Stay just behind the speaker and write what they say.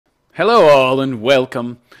Hello all and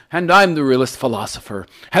welcome, and I'm the Realist Philosopher,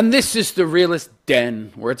 and this is the Realist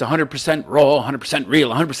Den, where it's 100% raw, 100% real,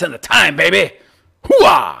 100% of the time, baby!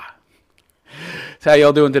 Hooah! So how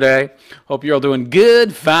y'all doing today? Hope you're all doing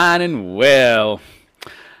good, fine, and well.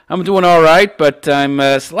 I'm doing alright, but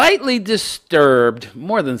I'm slightly disturbed,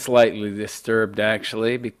 more than slightly disturbed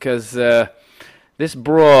actually, because this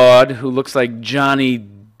broad who looks like Johnny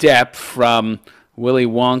Depp from Willy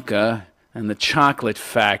Wonka and the Chocolate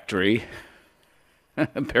Factory,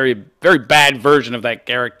 a very bad version of that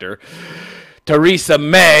character, Theresa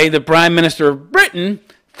May, the Prime Minister of Britain,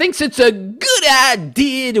 thinks it's a good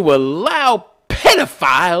idea to allow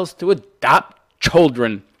pedophiles to adopt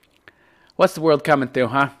children. What's the world coming to,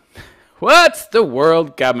 huh? What's the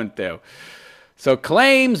world coming to? So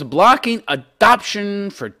claims blocking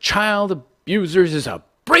adoption for child abusers is a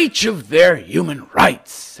breach of their human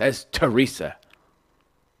rights, says Theresa.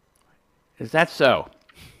 Is that so?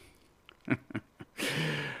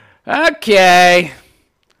 Okay.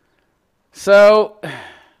 So,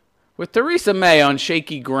 with Theresa May on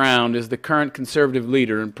shaky ground as the current Conservative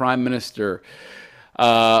leader and Prime Minister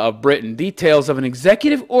of Britain, details of an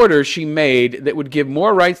executive order she made that would give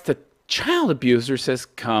more rights to child abusers has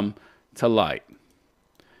come to light.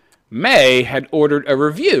 May had ordered a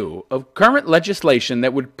review of current legislation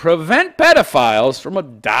that would prevent pedophiles from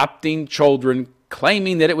adopting children,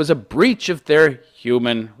 claiming that it was a breach of their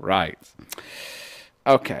human rights.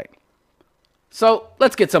 Okay, so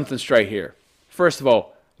let's get something straight here. First of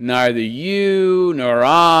all, neither you, nor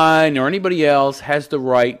I, nor anybody else has the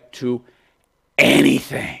right to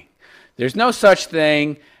anything. There's no such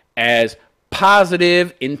thing as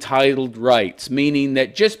positive entitled rights, meaning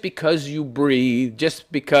that just because you breathe,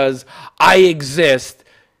 just because I exist,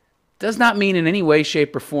 does not mean in any way,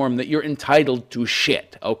 shape, or form that you're entitled to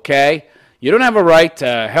shit, okay? You don't have a right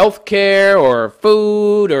to health care or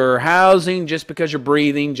food or housing just because you're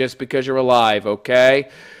breathing, just because you're alive, okay?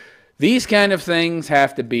 These kind of things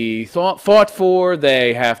have to be fought for.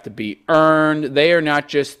 They have to be earned. They are not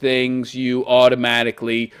just things you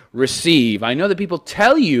automatically receive. I know that people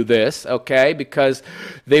tell you this, okay, because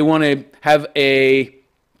they want to have a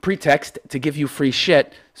pretext to give you free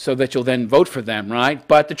shit so that you'll then vote for them, right?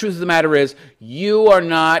 But the truth of the matter is, you are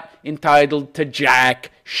not entitled to jack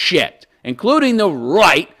shit, including the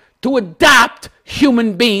right to adopt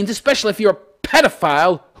human beings, especially if you're a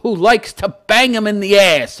pedophile who likes to bang them in the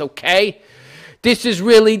ass, okay? This is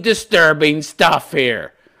really disturbing stuff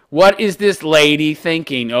here. What is this lady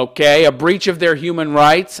thinking, okay? A breach of their human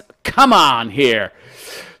rights? Come on here.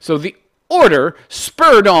 So the order,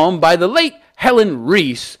 spurred on by the late Helen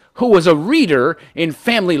Rees, who was a reader in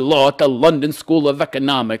family law at the London School of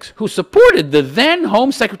Economics, who supported the then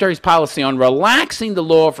Home Secretary's policy on relaxing the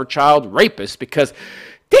law for child rapists because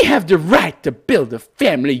they have the right to build a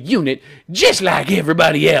family unit just like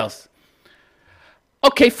everybody else.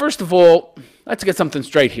 Okay, first of all, let's get something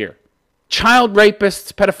straight here. Child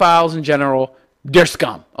rapists, pedophiles in general, they're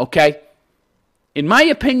scum, okay? In my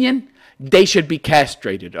opinion, they should be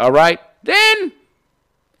castrated, all right?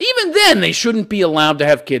 Even then, they shouldn't be allowed to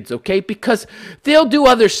have kids, okay? Because they'll do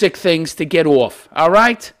other sick things to get off, all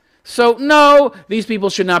right? So, no, these people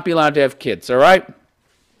should not be allowed to have kids, all right?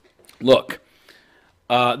 Look,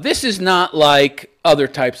 this is not like other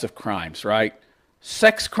types of crimes, right?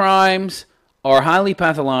 Sex crimes are highly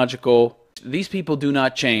pathological. These people do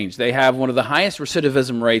not change. They have one of the highest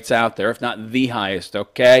recidivism rates out there, if not the highest,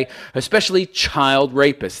 okay? Especially child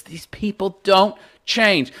rapists. These people don't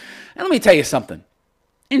change. And let me tell you something.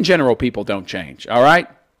 In general, people don't change, all right?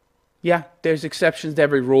 Yeah, there's exceptions to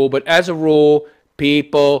every rule, but as a rule,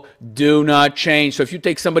 people do not change. So if you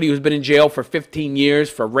take somebody who's been in jail for 15 years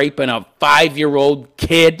for raping a 5-year-old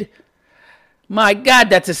kid, my God,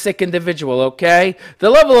 that's a sick individual, okay? The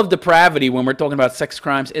level of depravity when we're talking about sex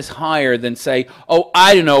crimes is higher than, say, oh,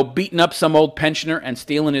 I don't know, beating up some old pensioner and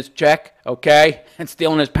stealing his check, okay? And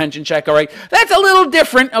stealing his pension check, all right? That's a little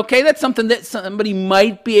different, okay? That's something that somebody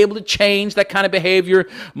might be able to change. That kind of behavior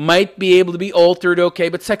might be able to be altered, okay?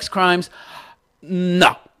 But sex crimes,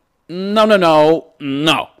 no.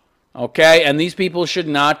 No. Okay? And these people should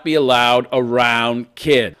not be allowed around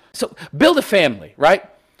kids. So build a family, right?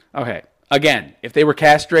 Okay. Again, if they were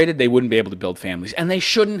castrated, they wouldn't be able to build families. And they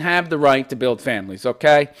shouldn't have the right to build families,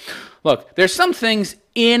 okay? Look, there's some things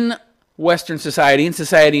in Western society, in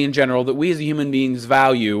society in general, that we as human beings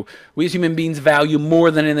value. We as human beings value more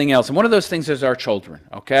than anything else. And one of those things is our children,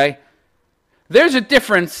 okay? There's a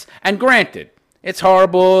difference, and granted, It's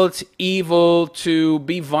horrible, it's evil to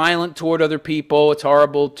be violent toward other people. It's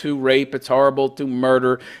horrible to rape. It's horrible to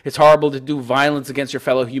murder. It's horrible to do violence against your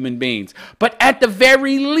fellow human beings. But at the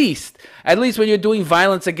very least, at least when you're doing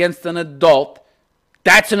violence against an adult,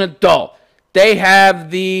 that's an adult. They have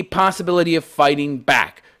the possibility of fighting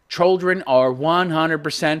back. Children are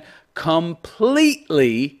 100%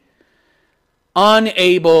 completely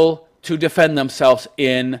unable to defend themselves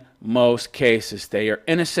in most cases. They are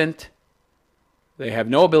innocent. They have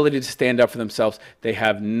no ability to stand up for themselves. They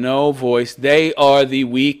have no voice. They are the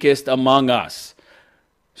weakest among us.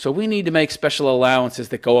 So we need to make special allowances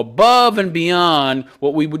that go above and beyond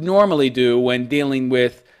what we would normally do when dealing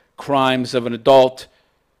with crimes of an adult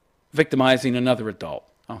victimizing another adult.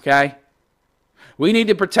 Okay? We need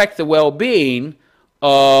to protect the well-being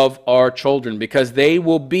of our children because they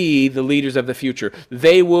will be the leaders of the future.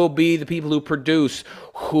 They will be the people who produce,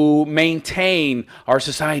 who maintain our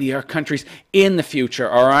society, our countries in the future,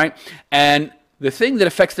 all right? And the thing that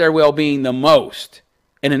affects their well-being the most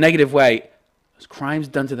in a negative way is crimes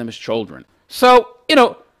done to them as children. So,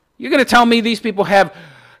 you're going to tell me these people have,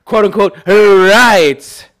 quote-unquote,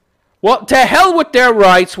 rights. Well, to hell with their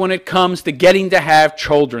rights when it comes to getting to have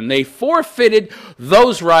children. They forfeited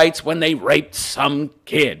those rights when they raped some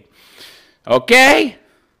kid. Okay?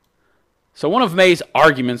 So one of May's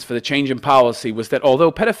arguments for the change in policy was that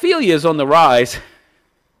although pedophilia is on the rise,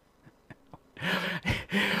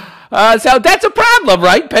 so that's a problem,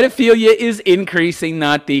 right? Pedophilia is increasing,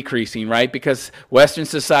 not decreasing, right? Because Western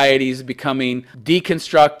society is becoming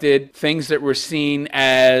deconstructed. Things that were seen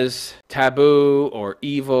as taboo or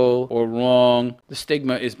evil or wrong, the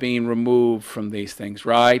stigma is being removed from these things,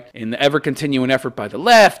 right? In the ever-continuing effort by the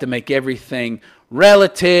left to make everything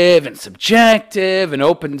relative and subjective and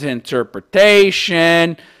open to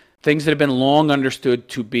interpretation, things that have been long understood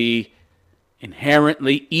to be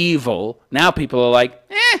inherently evil, now people are like,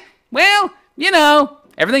 well,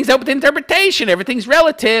 everything's open to interpretation, everything's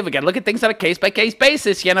relative, we gotta look at things on a case-by-case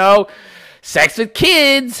basis, sex with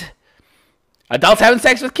kids, adults having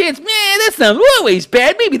sex with kids, that's not always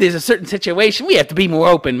bad, maybe there's a certain situation, we have to be more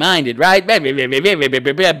open-minded, right?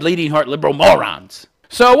 Bleeding heart liberal morons.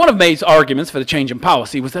 So one of May's arguments for the change in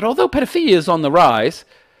policy was that although pedophilia is on the rise,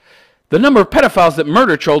 the number of pedophiles that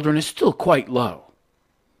murder children is still quite low.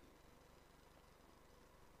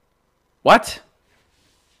 What?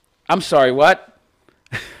 I'm sorry, what?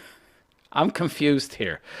 I'm confused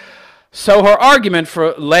here. So her argument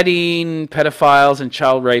for letting pedophiles and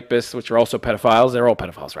child rapists, which are also pedophiles, they're all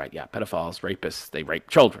pedophiles, right? Yeah, pedophiles, rapists, they rape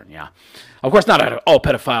children, yeah. Of course, not all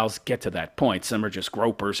pedophiles get to that point. Some are just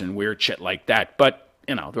gropers and weird shit like that. But,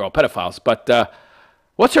 they're all pedophiles. But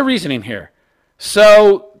what's her reasoning here?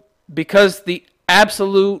 So, because the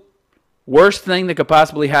absolute worst thing that could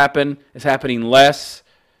possibly happen is happening less,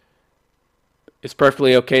 it's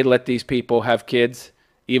perfectly okay to let these people have kids,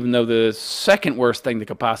 even though the second worst thing that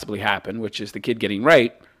could possibly happen, which is the kid getting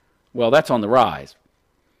raped, well, that's on the rise.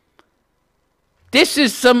 This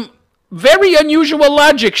is some very unusual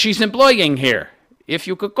logic she's employing here, if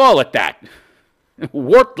you could call it that.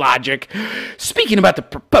 Warped logic. Speaking about the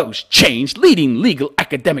proposed change, leading legal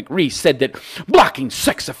academic Reese said that blocking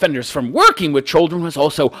sex offenders from working with children was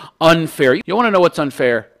also unfair. You want to know what's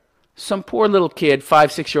unfair? Some poor little kid,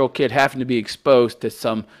 5-6-year-old kid, having to be exposed to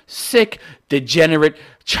some sick, degenerate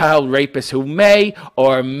child rapist who may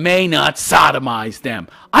or may not sodomize them.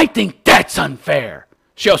 I think that's unfair.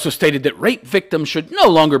 She also stated that rape victims should no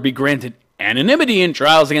longer be granted anonymity in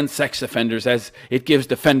trials against sex offenders as it gives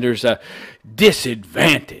defenders a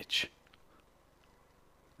disadvantage.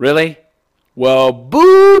 Really? Well,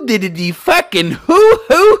 boo-diddity fucking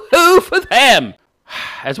hoo-hoo-hoo for them.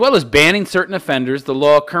 As well as banning certain offenders, the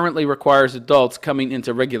law currently requires adults coming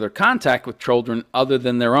into regular contact with children other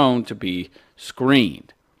than their own to be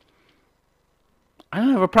screened. I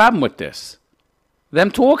don't have a problem with this. Them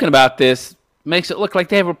talking about this makes it look like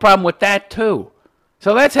they have a problem with that too.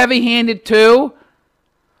 So that's heavy-handed too.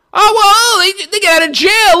 Oh, well, they get out of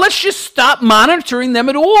jail. Let's just stop monitoring them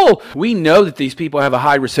at all. We know that these people have a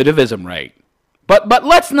high recidivism rate. But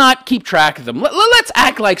let's not keep track of them. Let's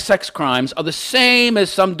act like sex crimes are the same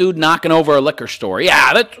as some dude knocking over a liquor store.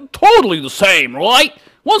 Yeah, that's totally the same, right?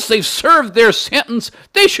 Once they've served their sentence,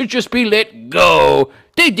 they should just be let go.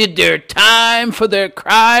 They did their time for their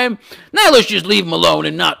crime. Now let's just leave them alone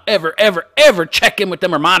and not ever, ever, ever check in with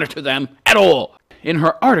them or monitor them at all. In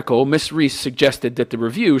her article, Miss Reese suggested that the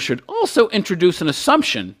review should also introduce an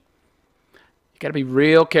assumption. You got to be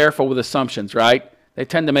real careful with assumptions, right? They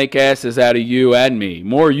tend to make asses out of you and me,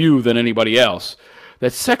 more you than anybody else.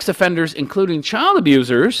 That sex offenders, including child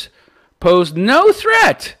abusers, posed no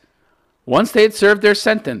threat once they had served their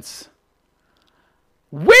sentence.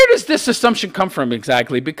 Where does this assumption come from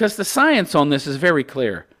exactly? Because the science on this is very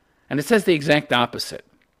clear. And it says the exact opposite.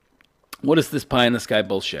 What is this pie-in-the-sky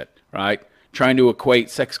bullshit, right? Trying to equate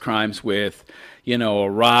sex crimes with, a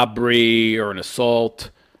robbery or an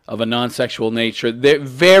assault of a non-sexual nature. They're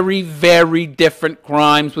very, very different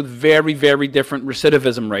crimes with very, very different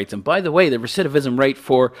recidivism rates. And by the way, the recidivism rate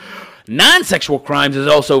for non-sexual crimes is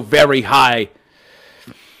also very high.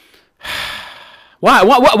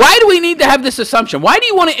 Why do we need to have this assumption? Why do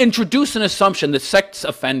you want to introduce an assumption that sex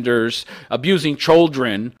offenders abusing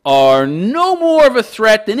children are no more of a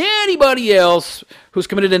threat than anybody else who's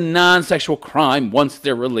committed a non-sexual crime once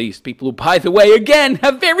they're released? People who, by the way, again,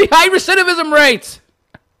 have very high recidivism rates.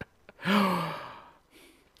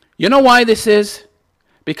 You know why this is?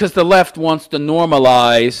 Because the left wants to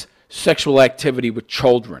normalize sexual activity with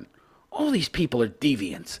children. All these people are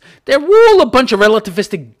deviants. They're all a bunch of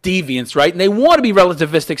relativistic deviants, right? And they want to be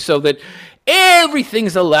relativistic so that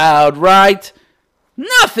everything's allowed, right?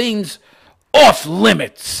 Nothing's off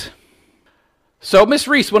limits. So Ms.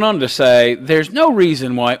 Reese went on to say, there's no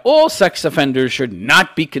reason why all sex offenders should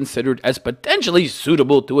not be considered as potentially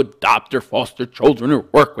suitable to adopt or foster children or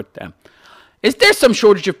work with them. Is there some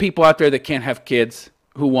shortage of people out there that can't have kids,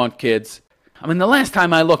 who want kids? I mean, the last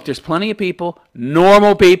time I looked, there's plenty of people,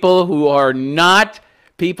 normal people who are not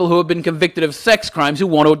people who have been convicted of sex crimes who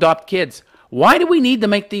want to adopt kids. Why do we need to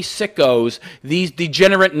make these sickos, these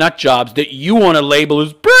degenerate nut jobs that you want to label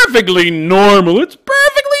as perfectly normal? It's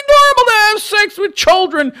perfectly normal to have sex with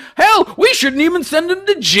children. Hell, we shouldn't even send them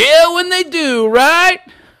to jail when they do, right?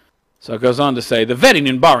 So it goes on to say, the vetting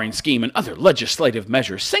and barring scheme and other legislative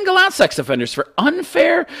measures single out sex offenders for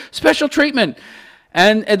unfair special treatment.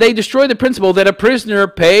 And they destroy the principle that a prisoner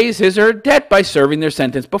pays his or her debt by serving their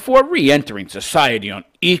sentence before re-entering society on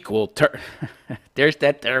equal terms. There's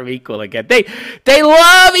that term, equal again. They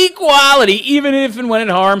love equality, even if and when it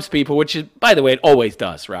harms people, which is, by the way, it always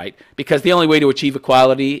does, right? Because the only way to achieve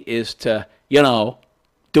equality is to,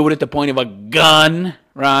 do it at the point of a gun,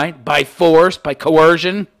 right? By force, by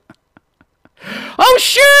coercion. Oh,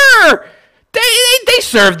 sure! They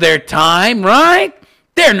served their time, right?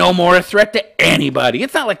 They're no more a threat to anybody.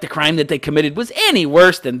 It's not like the crime that they committed was any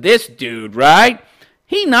worse than this dude, right?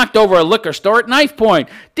 He knocked over a liquor store at knife point.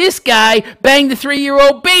 This guy banged a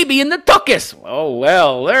 3-year-old baby in the tuchus. Oh,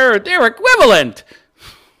 well, they're equivalent.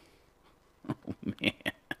 Oh,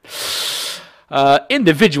 man.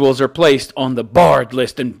 Individuals are placed on the barred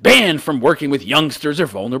list and banned from working with youngsters or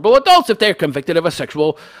vulnerable adults if they're convicted of a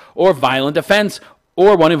sexual or violent offense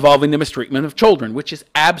or one involving the mistreatment of children, which is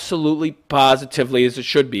absolutely positively as it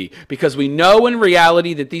should be, because we know in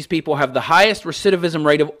reality that these people have the highest recidivism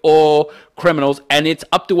rate of all criminals, and it's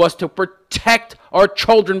up to us to protect our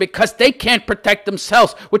children because they can't protect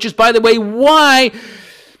themselves, which is, by the way, why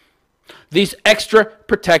these extra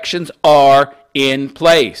protections are in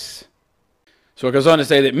place. So it goes on to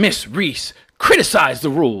say that Miss Reese criticized the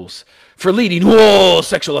rules for leading all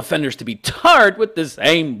sexual offenders to be tarred with the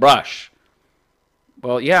same brush.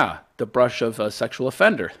 Well, yeah, the brush of a sexual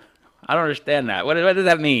offender. I don't understand that. What does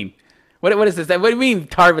that mean? What is this? What do you mean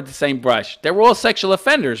tarred with the same brush? They were all sexual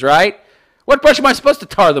offenders, right? What brush am I supposed to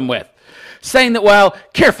tar them with? Saying that while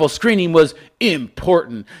careful screening was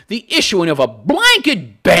important, the issuing of a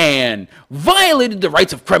blanket ban violated the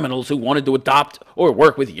rights of criminals who wanted to adopt or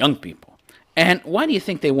work with young people. And why do you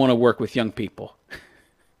think they want to work with young people?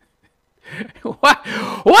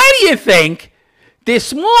 Why do you think this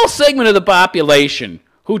small segment of the population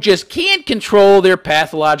who just can't control their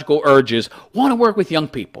pathological urges want to work with young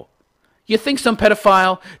people? You think some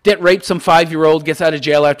pedophile that raped some 5-year-old gets out of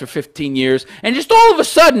jail after 15 years and just all of a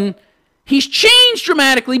sudden he's changed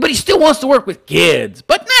dramatically, but he still wants to work with kids,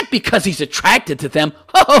 but not because he's attracted to them.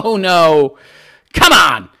 Oh no. Come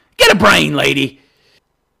on, get a brain, lady.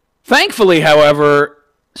 Thankfully, however,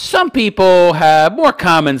 some people have more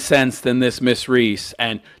common sense than this Miss Reese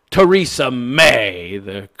and Theresa May,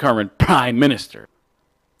 the current Prime Minister.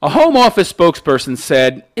 A Home Office spokesperson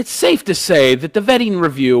said, it's safe to say that the vetting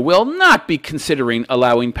review will not be considering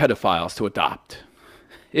allowing pedophiles to adopt.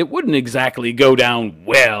 It wouldn't exactly go down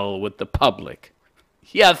well with the public.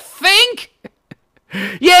 You think?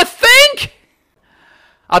 You think?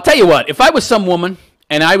 I'll tell you what, if I was some woman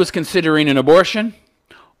and I was considering an abortion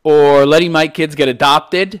or letting my kids get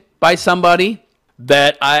adopted by somebody,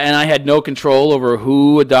 I had no control over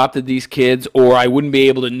who adopted these kids, or I wouldn't be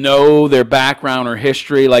able to know their background or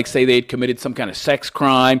history, like say they'd committed some kind of sex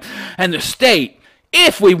crime. And the state,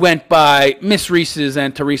 if we went by Miss Reese's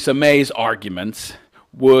and Theresa May's arguments,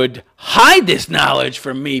 would hide this knowledge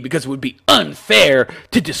from me because it would be unfair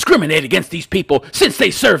to discriminate against these people since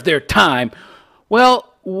they served their time.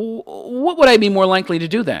 Well, what would I be more likely to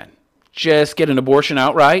do then? Just get an abortion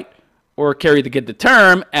outright, or carry the kid to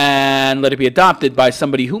term and let it be adopted by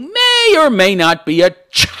somebody who may or may not be a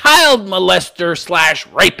child molester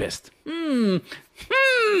 / rapist? I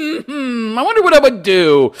wonder what I would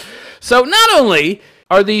do. So not only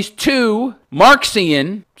are these two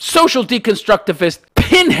Marxian social deconstructivist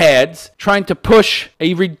pinheads trying to push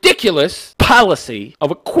a ridiculous policy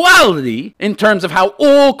of equality in terms of how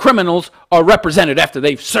all criminals are represented after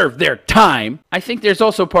they've served their time, I think there's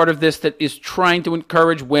also part of this that is trying to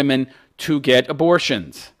encourage women to get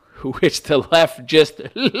abortions, which the left just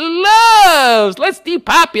loves. Let's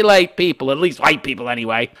depopulate people, at least white people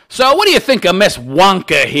anyway. So what do you think of Miss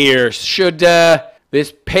Wonka here? Should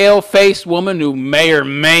this pale-faced woman, who may or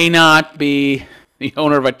may not be the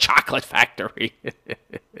owner of a chocolate factory,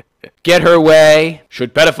 get her way?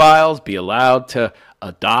 Should pedophiles be allowed to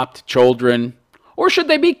adopt children? Or should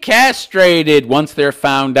they be castrated once they're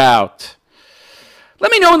found out?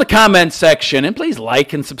 Let me know in the comments section, and please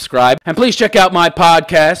like and subscribe. And please check out my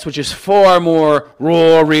podcast, which is far more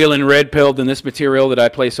raw, real, and red-pilled than this material that I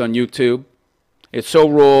place on YouTube. It's so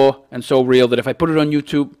raw and so real that if I put it on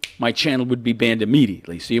YouTube, my channel would be banned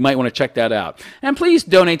immediately. So you might want to check that out. And please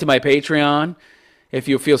donate to my Patreon if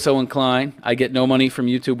you feel so inclined. I get no money from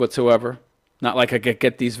YouTube whatsoever. Not like I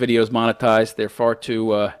get these videos monetized. They're far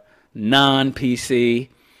too non-PC.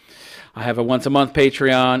 I have a once-a-month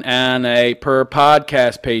Patreon and a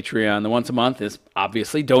per-podcast Patreon. The once-a-month is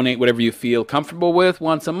obviously donate whatever you feel comfortable with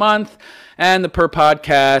once a month. And the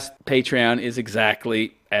per-podcast Patreon is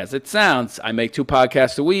exactly as it sounds. I make 2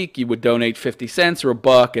 podcasts a week. You would donate 50 cents or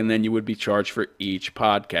 $1, and then you would be charged for each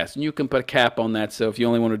podcast. And you can put a cap on that. So if you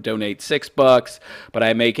only want to donate $6, but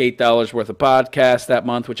I make $8 worth of podcasts that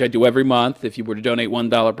month, which I do every month, if you were to donate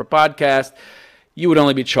 $1 per podcast, you would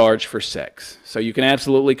only be charged for $6. So you can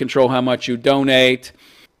absolutely control how much you donate.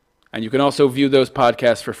 And you can also view those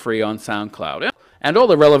podcasts for free on SoundCloud. And all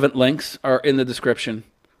the relevant links are in the description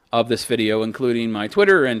of this video, including my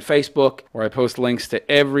Twitter and Facebook, where I post links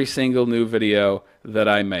to every single new video that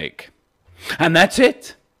I make. And that's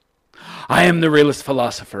it. I am the Realist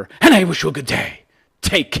Philosopher, and I wish you a good day.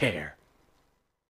 Take care.